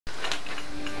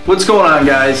What's going on,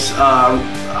 guys?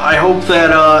 I hope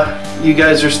that you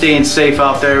guys are staying safe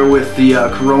out there with the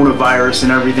coronavirus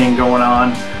and everything going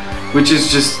on, which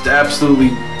is just absolutely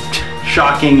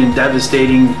shocking and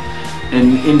devastating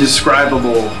and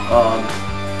indescribable.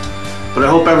 But I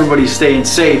hope everybody's staying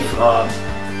safe.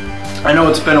 I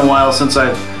know it's been a while since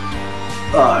I've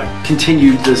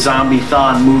continued the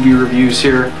Zombie-thon movie reviews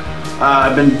here.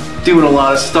 I've been doing a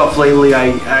lot of stuff lately. I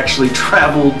actually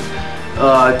traveled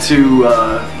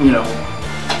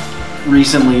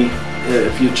recently,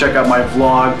 if you check out my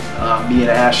vlog, me and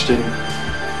Ashton.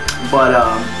 But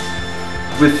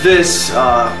with this,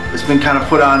 it's been kind of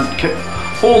put on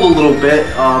hold a little bit.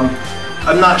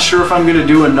 I'm not sure if I'm going to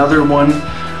do another one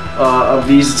of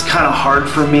these. It's kind of hard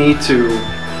for me to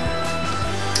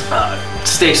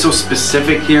stay so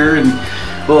specific here, and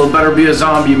well, it better be a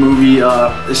zombie movie.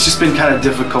 It's just been kind of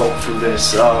difficult for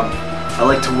this. I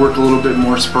like to work a little bit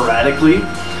more sporadically,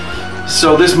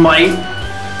 so this might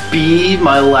be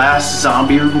my last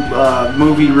zombie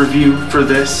movie review for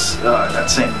this.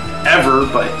 Not saying ever,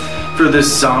 but for this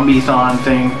zombie-thon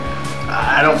thing.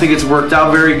 I don't think it's worked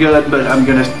out very good, but I'm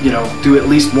gonna, do at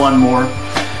least one more.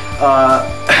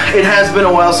 It has been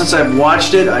a while since I've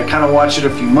watched it. I kind of watched it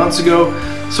a few months ago,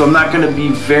 so I'm not going to be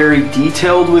very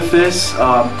detailed with this.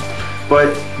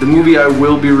 But the movie I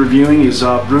will be reviewing is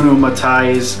Bruno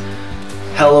Mattei's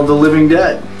Hell of the Living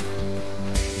Dead.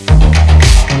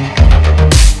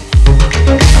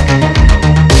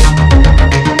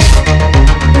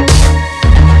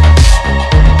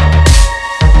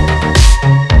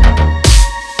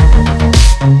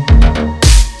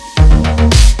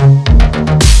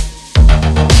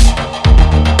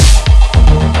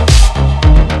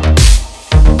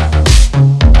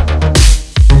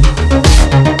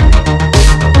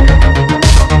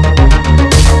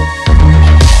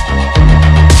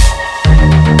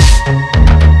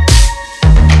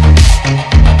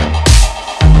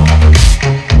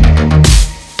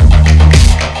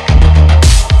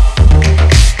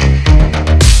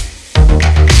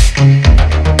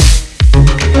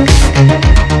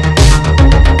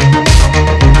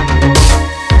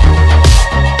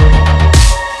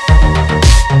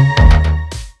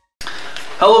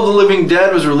 Hell of the Living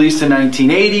Dead was released in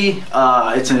 1980.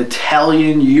 It's an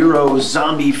Italian Euro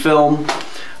zombie film.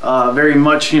 Very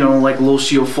much, like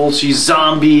Lucio Fulci's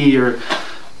Zombie, or,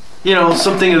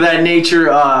 something of that nature.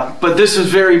 But this is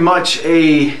very much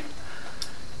has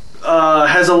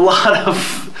a lot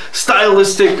of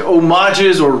stylistic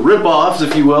homages, or rip-offs,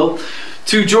 if you will,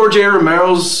 to George A.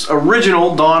 Romero's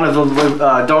original Dawn of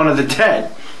the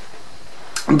Dead.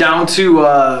 Down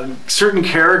to certain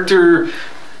character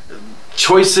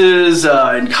choices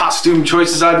and costume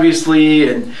choices, obviously,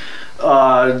 and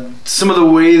some of the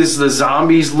ways the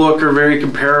zombies look are very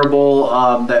comparable.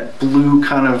 That blue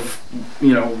kind of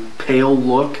pale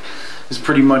look is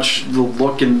pretty much the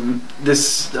look in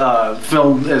this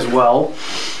film as well.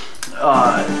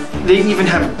 They even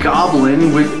have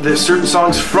Goblin, with certain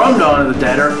songs from Dawn of the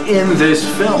Dead are in this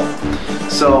film,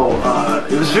 so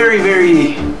it was very,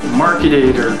 very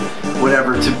marketed or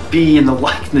whatever to be in the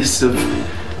likeness of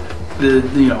the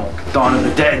Dawn of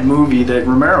the Dead movie that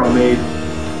Romero made.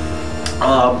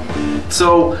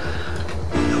 So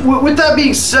with that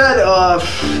being said,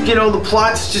 the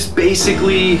plot's just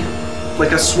basically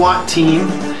like a SWAT team.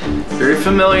 Very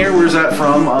familiar. Where's that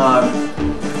from?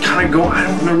 Kind of I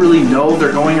don't really know.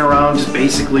 They're going around just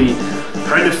basically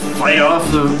trying to fight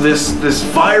off this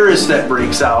virus that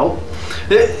breaks out.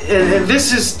 And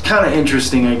this is kind of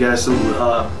interesting, I guess.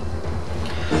 A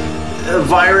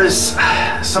virus,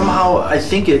 somehow I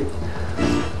think it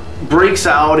breaks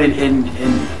out and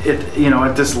it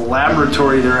at this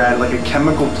laboratory they're at, like a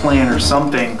chemical plant or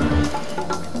something,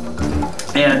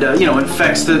 and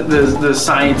infects the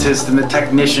scientists and the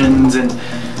technicians and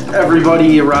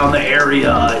everybody around the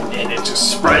area, and it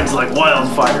just spreads like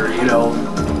wildfire.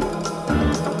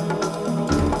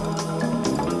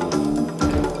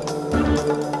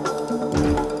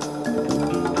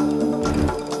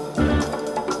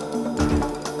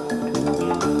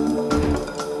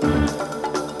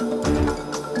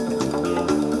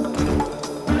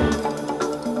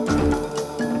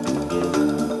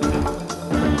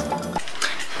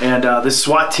 And this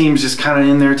SWAT team's just kind of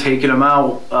in there taking them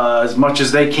out as much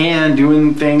as they can,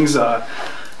 doing things.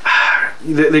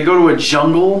 They go to a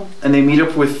jungle and they meet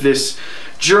up with this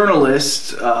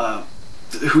journalist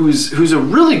who's a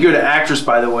really good actress,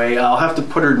 by the way. I'll have to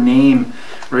put her name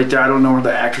right there. I don't know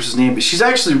the actress's name, but she's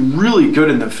actually really good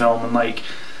in the film, and like,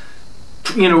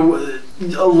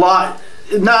 a lot.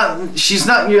 She's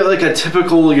not like a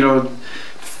typical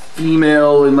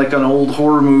female in like an old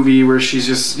horror movie where she's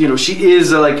just she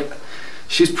is like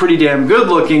she's pretty damn good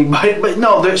looking, but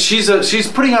no, she's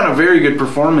putting on a very good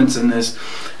performance in this,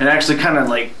 and actually kind of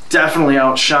like definitely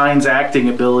outshines acting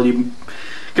ability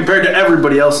compared to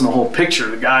everybody else in the whole picture.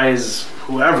 The guys,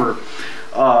 whoever,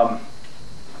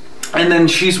 and then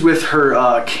she's with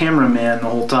her cameraman the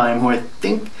whole time, who I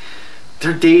think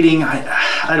they're dating.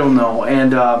 I don't know,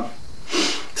 and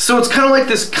so it's kind of like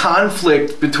this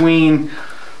conflict between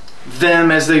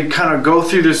them as they kind of go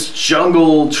through this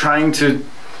jungle trying to,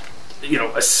 you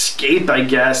know, escape, I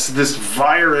guess, this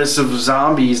virus of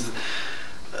zombies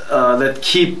that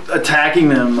keep attacking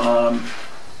them,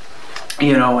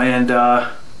 you know, and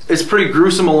it's pretty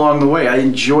gruesome along the way. I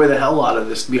enjoy the hell out of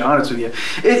this, to be honest with you.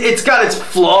 It's got its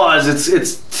flaws.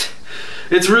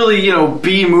 It's really, you know,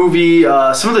 B movie.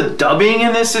 Some of the dubbing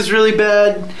in this is really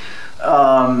bad,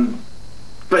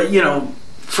 but you know,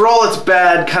 for all its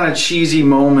bad, kind of cheesy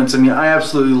moments, I mean, I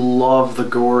absolutely love the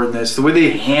gore in this. The way they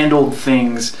handled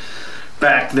things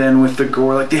back then with the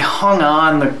gore, like they hung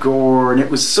on the gore, and it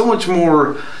was so much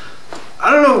more,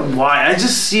 I don't know why, I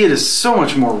just see it as so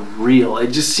much more real.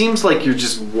 It just seems like you're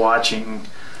just watching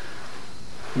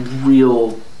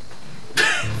real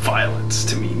violence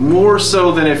to me, more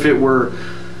so than if it were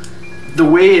the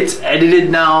way it's edited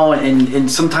now, and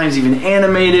sometimes even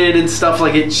animated and stuff.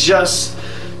 Like, it just,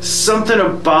 something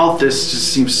about this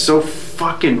just seems so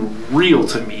fucking real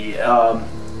to me,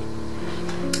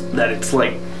 that it's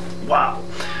like, wow.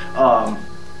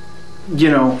 You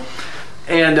know,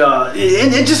 and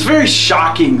it's just very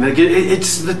shocking. Like,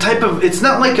 it's the type of, it's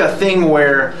not like a thing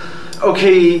where,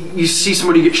 okay, you see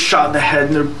somebody get shot in the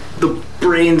head and the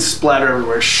brains splatter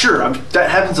everywhere. Sure, that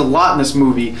happens a lot in this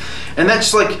movie, and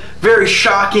that's like very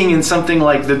shocking in something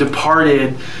like The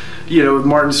Departed, you know,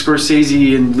 Martin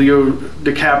Scorsese and Leo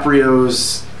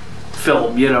DiCaprio's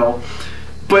film, you know.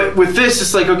 But with this,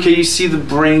 it's like, okay, you see the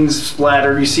brains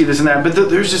splatter, you see this and that, but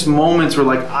there's just moments where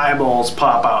like eyeballs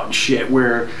pop out and shit,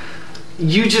 where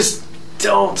you just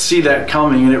don't see that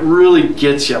coming, and it really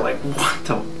gets you like, what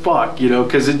the fuck, you know,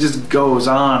 because it just goes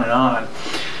on and on.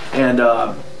 And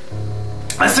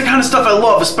that's the kind of stuff I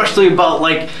love, especially about,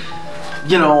 like,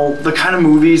 you know, the kind of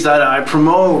movies that I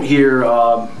promote here.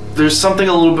 There's something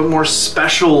a little bit more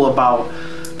special about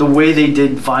the way they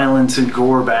did violence and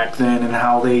gore back then, and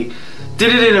how they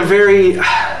did it in a very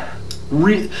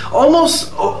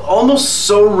almost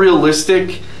so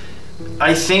realistic,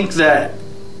 I think, that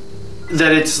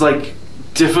it's like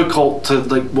difficult to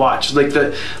like watch. Like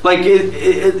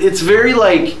it's very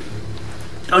like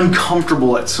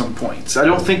uncomfortable at some points. I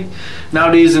don't think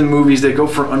nowadays in movies they go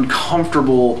for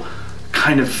uncomfortable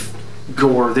kind of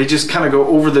gore. They just kind of go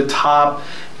over the top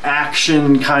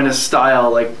action kind of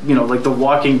style, like, you know, like The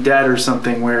Walking Dead or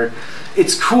something, where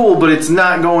it's cool but it's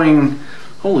not going,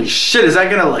 holy shit, is that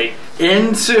gonna like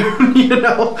end soon? You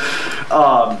know,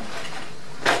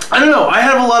 I don't know. I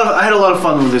had a lot of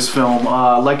fun with this film.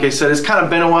 Like I said, it's kind of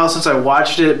been a while since I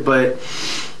watched it, but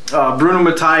Bruno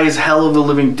Mattei's Hell of the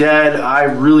Living Dead, I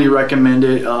really recommend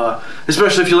it,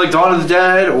 especially if you like Dawn of the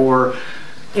Dead or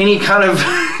any kind of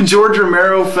George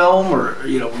Romero film, or,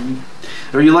 you know,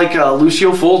 or you like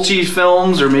Lucio Fulci's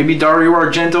films, or maybe Dario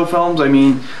Argento films. I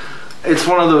mean, it's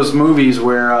one of those movies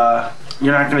where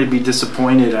you're not going to be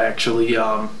disappointed, actually,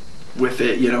 with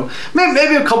it, you know.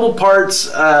 Maybe a couple parts,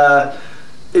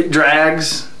 it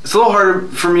drags. It's a little harder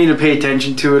for me to pay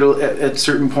attention to it at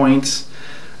certain points,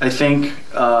 I think,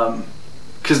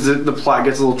 because the plot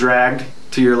gets a little dragged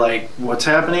to, you're like, what's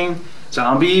happening?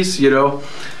 Zombies, you know?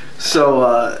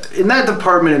 So in that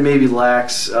department, it maybe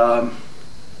lacks. And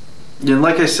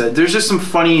like I said, there's just some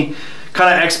funny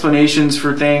kind of explanations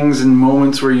for things and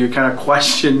moments where you kind of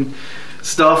question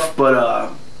stuff, but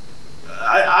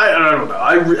I don't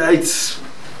know. It's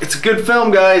a good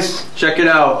film, guys. Check it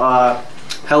out.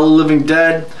 Hell of the Living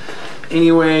Dead.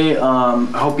 Anyway, I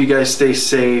hope you guys stay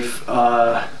safe.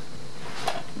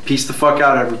 Peace the fuck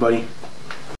out, everybody.